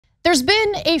There's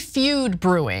been a feud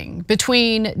brewing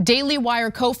between Daily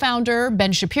Wire co-founder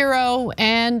Ben Shapiro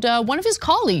and one of his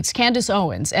colleagues, Candace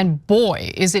Owens, and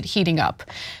boy, is it heating up.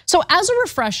 So as a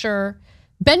refresher,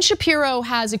 Ben Shapiro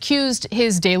has accused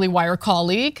his Daily Wire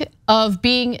colleague of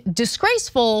being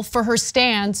disgraceful for her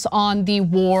stance on the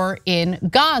war in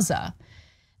Gaza.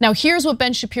 Now here's what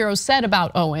Ben Shapiro said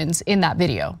about Owens in that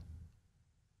video.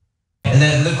 And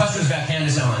then the question was about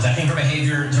Candace Owens. I think her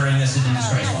behavior during this has been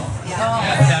disgraceful.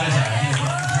 Without a doubt.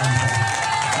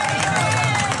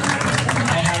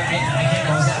 I can't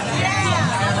close that.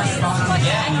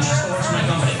 Yeah, I mean, she still works for my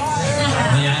company.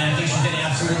 I think she's been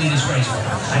absolutely disgraceful.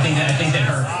 I think that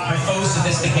her faux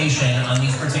sophistication on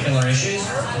these particular issues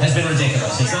has been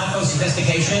ridiculous. It's not faux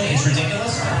sophistication, it's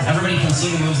ridiculous. Everybody can see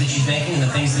the moves that she's making and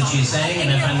the things that she's saying, and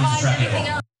I find them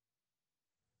disreputable.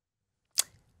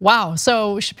 Wow,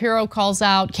 so Shapiro calls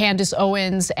out Candace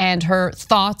Owens and her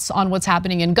thoughts on what's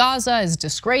happening in Gaza as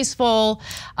disgraceful,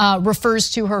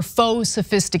 refers to her faux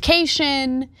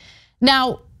sophistication.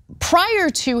 Now, prior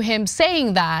to him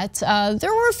saying that,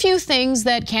 there were a few things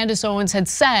that Candace Owens had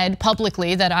said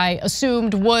publicly that I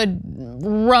assumed would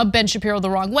rub Ben Shapiro the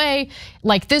wrong way,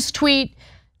 like this tweet: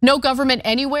 "No government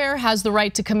anywhere has the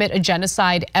right to commit a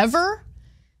genocide ever.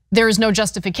 There is no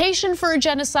justification for a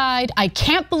genocide. I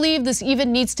can't believe this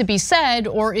even needs to be said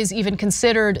or is even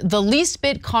considered the least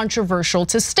bit controversial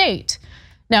to state."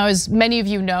 Now, as many of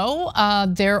you know,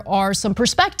 there are some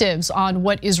perspectives on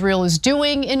what Israel is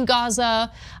doing in Gaza.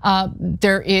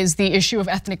 There is the issue of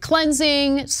ethnic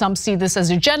cleansing. Some see this as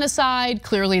a genocide.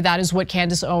 Clearly, that is what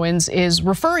Candace Owens is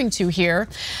referring to here.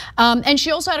 And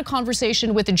she also had a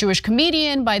conversation with a Jewish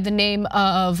comedian by the name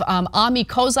of Ami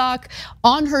Kozak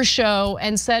on her show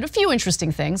and said a few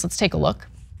interesting things. Let's take a look.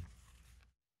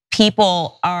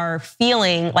 People are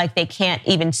feeling like they can't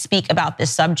even speak about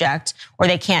this subject, or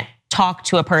they can't talk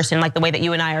to a person like the way that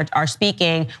you and I are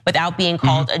speaking without being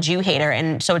called a Jew hater.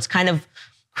 And so it's kind of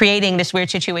creating this weird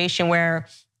situation where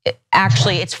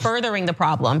actually it's furthering the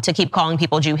problem to keep calling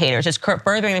people Jew haters. It's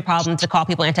furthering the problem to call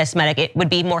people anti-Semitic. It would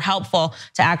be more helpful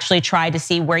to actually try to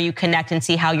see where you connect and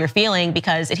see how you're feeling,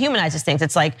 because it humanizes things.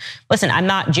 It's like, listen, I'm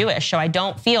not Jewish, so I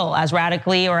don't feel as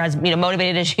radically or as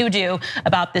motivated as you do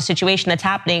about the situation that's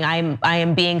happening. I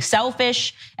am being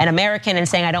selfish and American and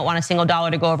saying I don't want a single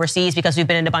dollar to go overseas because we've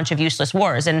been in a bunch of useless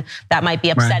wars. And that might be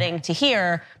upsetting to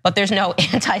hear, but there's no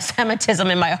anti-Semitism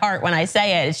in my heart when I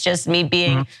say it. It's just me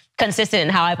being consistent in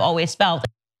how I've always felt.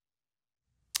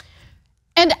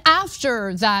 And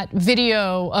after that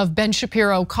video of Ben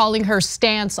Shapiro calling her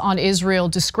stance on Israel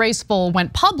disgraceful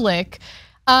went public,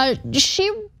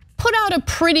 she put out a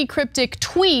pretty cryptic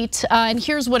tweet, and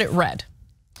here's what it read.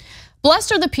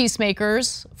 "Blessed are the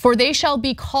peacemakers, for they shall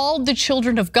be called the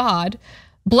children of God.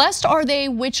 Blessed are they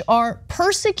which are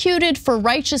persecuted for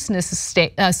righteousness'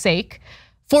 sake,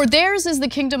 for theirs is the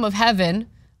kingdom of heaven.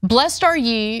 Blessed are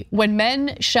ye when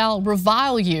men shall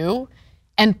revile you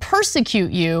and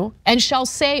persecute you, and shall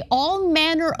say all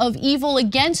manner of evil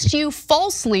against you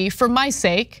falsely for my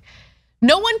sake.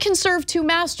 No one can serve two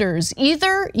masters.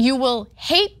 Either you will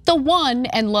hate the one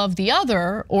and love the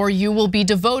other, or you will be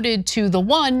devoted to the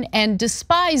one and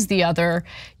despise the other.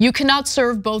 You cannot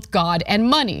serve both God and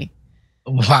money."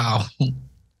 Wow.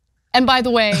 And by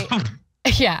the way,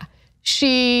 yeah,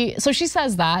 she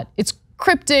says that. It's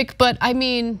cryptic, but I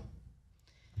mean,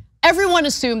 everyone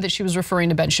assumed that she was referring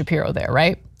to Ben Shapiro there,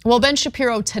 right? Well, Ben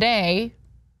Shapiro today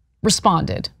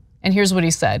responded, and here's what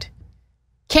he said.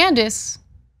 "Candace,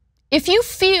 if you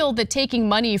feel that taking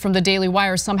money from the Daily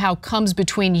Wire somehow comes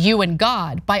between you and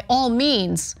God, by all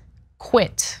means,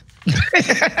 quit."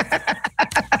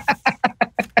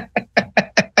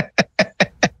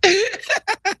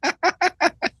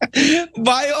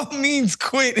 By all means,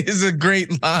 quit is a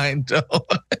great line, though.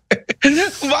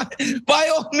 By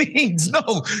all means,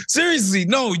 no, seriously,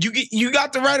 no, you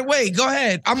got the right of way. Go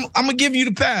ahead. I'm gonna give you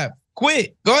the path.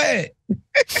 Quit. Go ahead.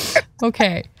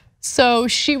 Okay, so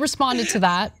she responded to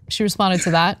that.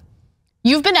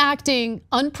 "You've been acting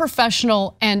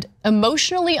unprofessional and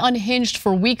emotionally unhinged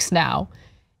for weeks now,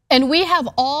 and we have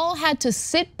all had to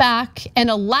sit back and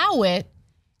allow it,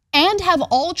 and have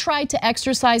all tried to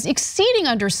exercise exceeding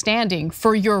understanding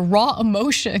for your raw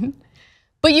emotion.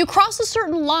 But you cross a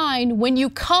certain line when you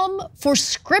come for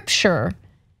scripture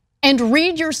and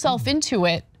read yourself into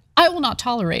it. I will not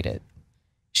tolerate it."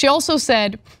 She also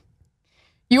said,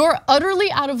 "You are utterly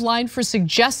out of line for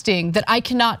suggesting that I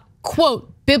cannot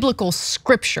quote biblical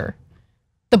scripture.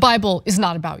 The Bible is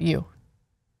not about you."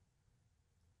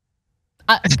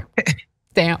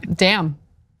 Damn.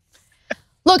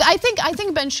 Look, I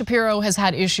think Ben Shapiro has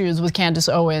had issues with Candace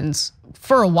Owens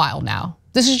for a while now.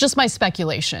 This is just my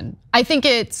speculation. I think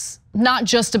it's not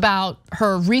just about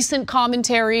her recent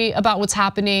commentary about what's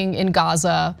happening in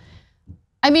Gaza.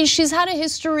 I mean, she's had a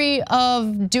history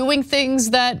of doing things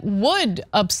that would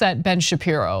upset Ben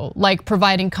Shapiro, like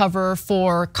providing cover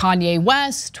for Kanye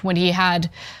West when he had,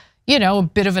 a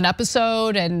bit of an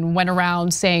episode and went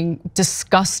around saying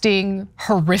disgusting,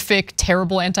 horrific,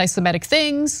 terrible anti-Semitic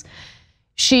things.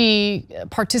 She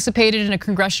participated in a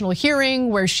congressional hearing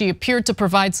where she appeared to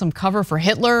provide some cover for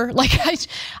Hitler. Like,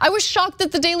 I was shocked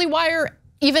that the Daily Wire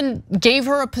even gave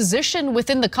her a position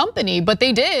within the company, but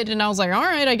they did. And I was like, all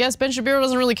right, I guess Ben Shapiro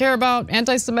doesn't really care about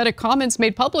anti-Semitic comments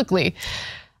made publicly.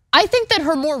 I think that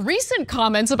her more recent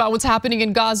comments about what's happening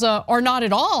in Gaza are not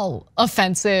at all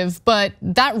offensive, but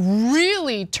that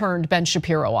really turned Ben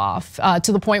Shapiro off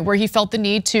to the point where he felt the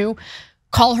need to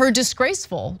call her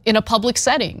disgraceful in a public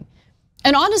setting.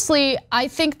 And honestly, I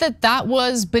think that that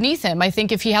was beneath him. I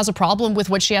think if he has a problem with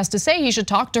what she has to say, he should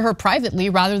talk to her privately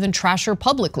rather than trash her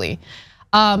publicly.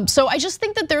 So I just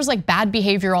think that there's like bad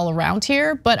behavior all around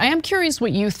here, but I am curious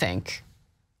what you think,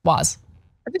 Waz.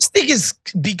 I just think it's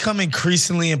become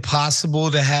increasingly impossible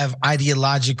to have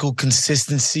ideological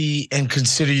consistency and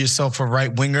consider yourself a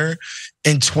right winger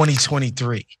in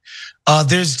 2023.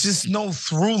 There's just no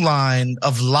through line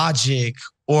of logic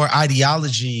or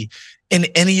ideology in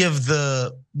any of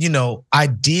the,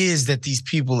 ideas that these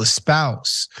people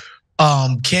espouse.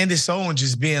 Candace Owens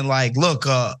just being like, look,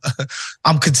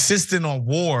 I'm consistent on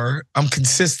war. I'm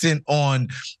consistent on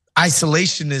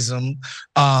isolationism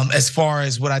as far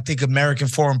as what I think American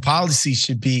foreign policy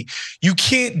should be. You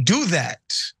can't do that.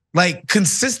 Like,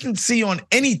 consistency on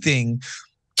anything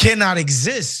cannot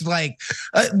exist. Like,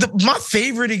 my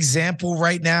favorite example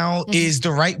right now is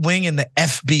the right wing and the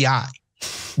FBI.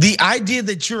 The idea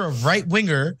that you're a right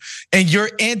winger and you're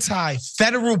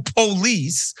anti-federal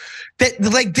police,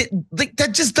 that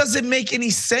just doesn't make any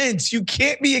sense. You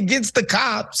can't be against the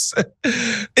cops,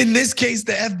 in this case,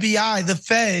 the FBI, the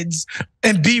feds,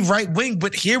 and be right wing.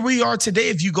 But here we are today.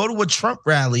 If you go to a Trump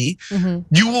rally,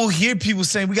 you will hear people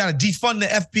saying we got to defund the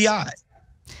FBI,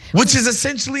 which is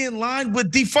essentially in line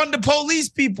with defund the police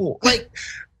people. Like,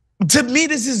 to me,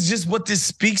 this is just what this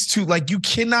speaks to. Like, you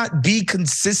cannot be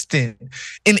consistent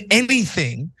in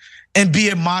anything and be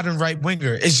a modern right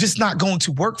winger. It's just not going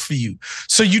to work for you.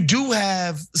 So you do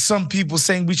have some people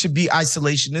saying we should be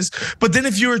isolationists, but then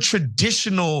if you're a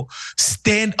traditional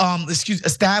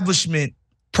establishment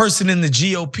person in the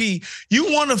GOP,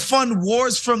 you want to fund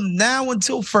wars from now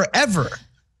until forever.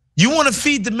 You want to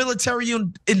feed the military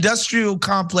industrial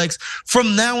complex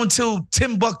from now until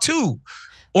Timbuktu.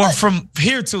 Or from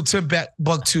here till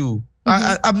Timbuktu.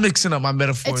 I'm mixing up my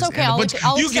metaphors. It's okay, Anna,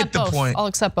 I'll you accept get the both. point. I'll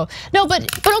accept both. No,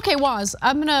 but okay, Waz,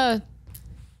 I know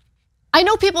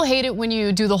people hate it when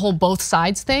you do the whole both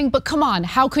sides thing, but come on,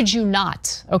 how could you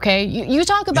not, okay? You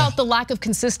talk about the lack of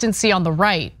consistency on the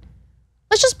right.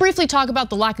 Let's just briefly talk about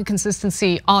the lack of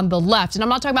consistency on the left. And I'm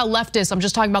not talking about leftists, I'm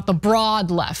just talking about the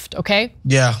broad left, okay?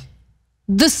 Yeah.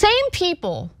 The same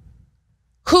people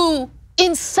who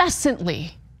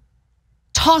incessantly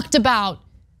talked about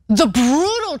the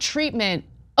brutal treatment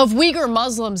of Uygur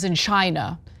Muslims in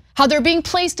China, how they're being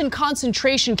placed in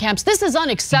concentration camps. This is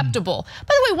unacceptable. By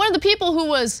the way, one of the people who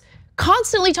was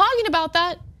constantly talking about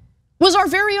that was our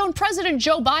very own President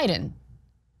Joe Biden.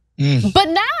 But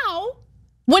now,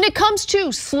 when it comes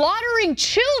to slaughtering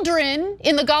children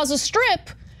in the Gaza Strip,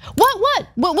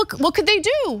 what could they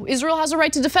do? Israel has a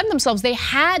right to defend themselves. They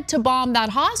had to bomb that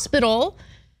hospital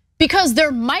because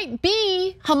there might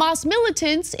be Hamas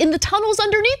militants in the tunnels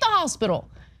underneath the hospital.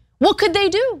 What could they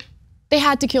do? They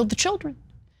had to kill the children.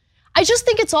 I just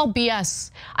think it's all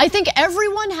BS. I think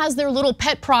everyone has their little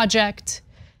pet project,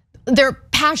 their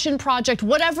passion project,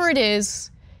 whatever it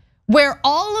is, where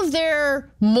all of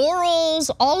their morals,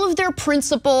 all of their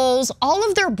principles, all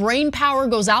of their brain power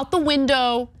goes out the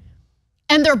window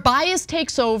and their bias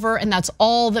takes over, and that's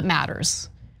all that matters.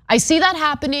 I see that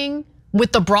happening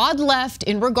with the broad left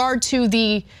in regard to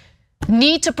the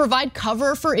need to provide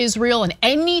cover for Israel and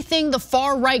anything the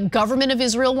far right government of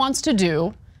Israel wants to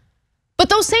do. But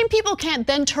those same people can't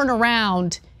then turn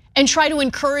around and try to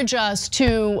encourage us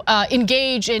to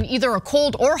engage in either a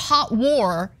cold or hot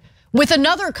war with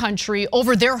another country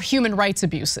over their human rights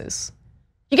abuses.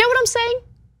 You get what I'm saying?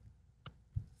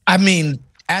 I mean,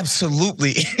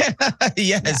 absolutely,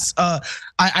 yes.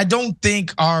 I don't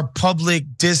think our public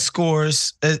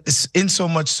discourse, in so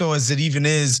much so as it even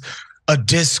is a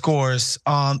discourse,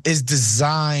 is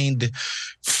designed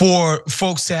for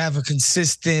folks to have a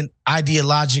consistent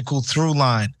ideological through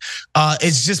line.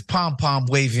 It's just pom-pom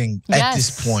waving at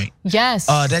this point. Yes.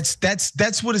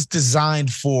 That's what it's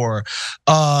designed for.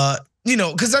 you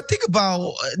know, because I think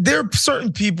about there are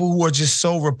certain people who are just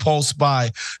so repulsed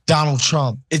by Donald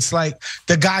Trump. It's like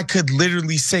the guy could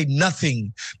literally say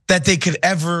nothing that they could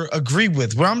ever agree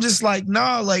with. Where I'm just like,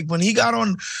 nah, like when he got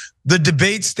on the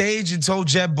debate stage and told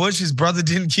Jeb Bush his brother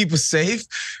didn't keep us safe.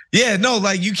 Yeah, no,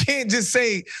 like you can't just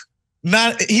say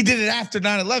he did it after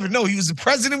 9/11. No, he was the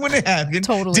president when it happened.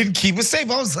 Totally. Didn't keep us safe.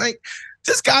 I was like,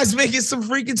 this guy's making some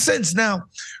freaking sense. Now,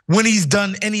 when he's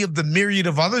done any of the myriad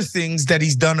of other things that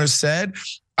he's done or said,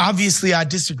 obviously I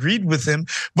disagreed with him,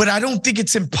 but I don't think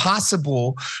it's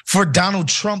impossible for Donald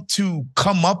Trump to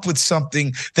come up with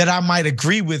something that I might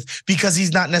agree with because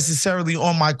he's not necessarily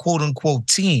on my quote unquote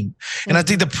team. And I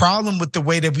think the problem with the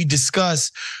way that we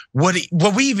discuss what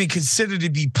we even consider to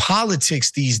be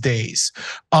politics these days,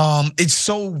 it's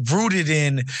so rooted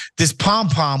in this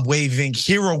pom-pom waving,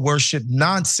 hero worship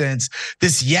nonsense,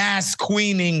 this yas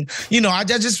queening. You know, I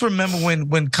just remember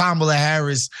when Kamala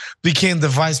Harris became the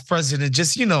vice president,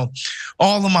 just, you know,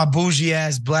 all of my bougie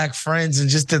ass black friends and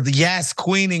just the yas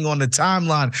queening on the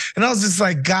timeline. And I was just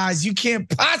like, guys, you can't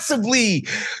possibly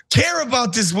care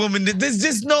about this woman. There's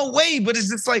just no way, but it's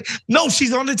just like, no,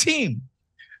 she's on the team.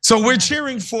 So we're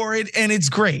cheering for it and it's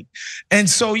great. And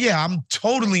so, yeah, I'm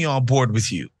totally on board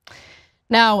with you.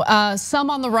 Now,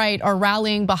 some on the right are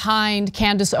rallying behind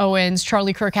Candace Owens.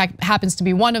 Charlie Kirk happens to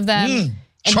be one of them.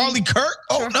 Charlie Kirk?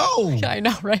 Oh no. Yeah, I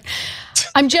know, right?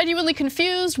 I'm genuinely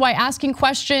confused why asking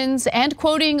questions and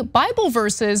quoting Bible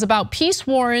verses about peace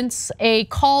warrants a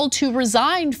call to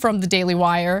resign from the Daily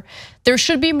Wire. There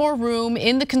should be more room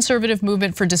in the conservative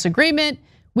movement for disagreement.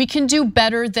 We can do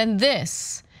better than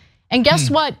this. And guess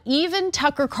what? Even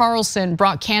Tucker Carlson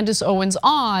brought Candace Owens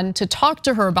on to talk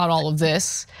to her about all of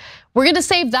this. We're gonna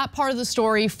save that part of the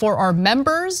story for our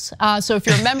members. So if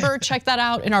you're a member, check that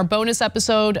out in our bonus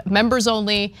episode, members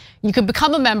only. You can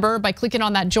become a member by clicking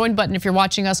on that join button if you're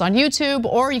watching us on YouTube,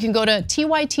 or you can go to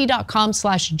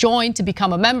tyt.com/join to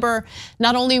become a member.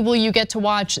 Not only will you get to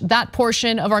watch that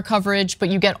portion of our coverage, but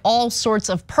you get all sorts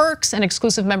of perks and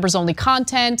exclusive members only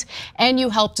content, and you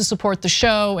help to support the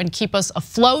show and keep us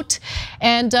afloat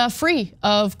and free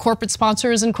of corporate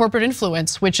sponsors and corporate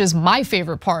influence, which is my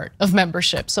favorite part of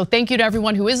membership. So thank you to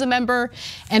everyone who is a member,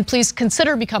 and please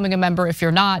consider becoming a member if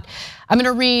you're not. I'm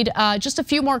gonna read just a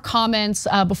few more comments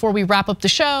before we wrap up the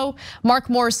show. Mark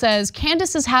Moore says,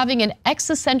 Candace is having an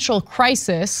existential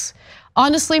crisis.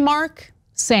 Honestly, Mark,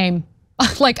 same.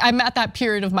 Like I'm at that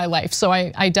period of my life, so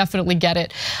I definitely get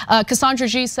it. Cassandra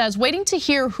G says, waiting to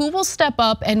hear who will step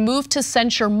up and move to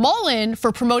censure Mullen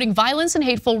for promoting violence and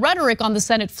hateful rhetoric on the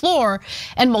Senate floor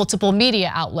and multiple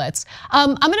media outlets.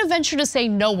 I'm gonna venture to say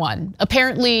no one.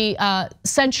 Apparently,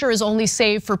 censure is only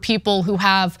saved for people who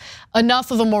have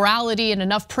enough of a morality and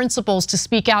enough principles to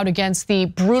speak out against the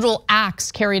brutal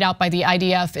acts carried out by the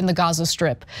IDF in the Gaza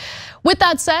Strip. With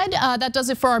that said, that does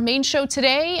it for our main show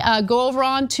today. Go over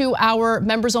on to our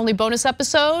members only bonus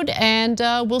episode and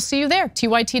we'll see you there,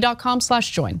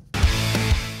 tyt.com/join.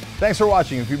 Thanks for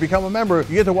watching. If you become a member,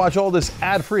 you get to watch all this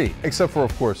ad-free, except for,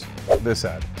 of course, this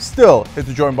ad. Still, hit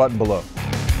the join button below.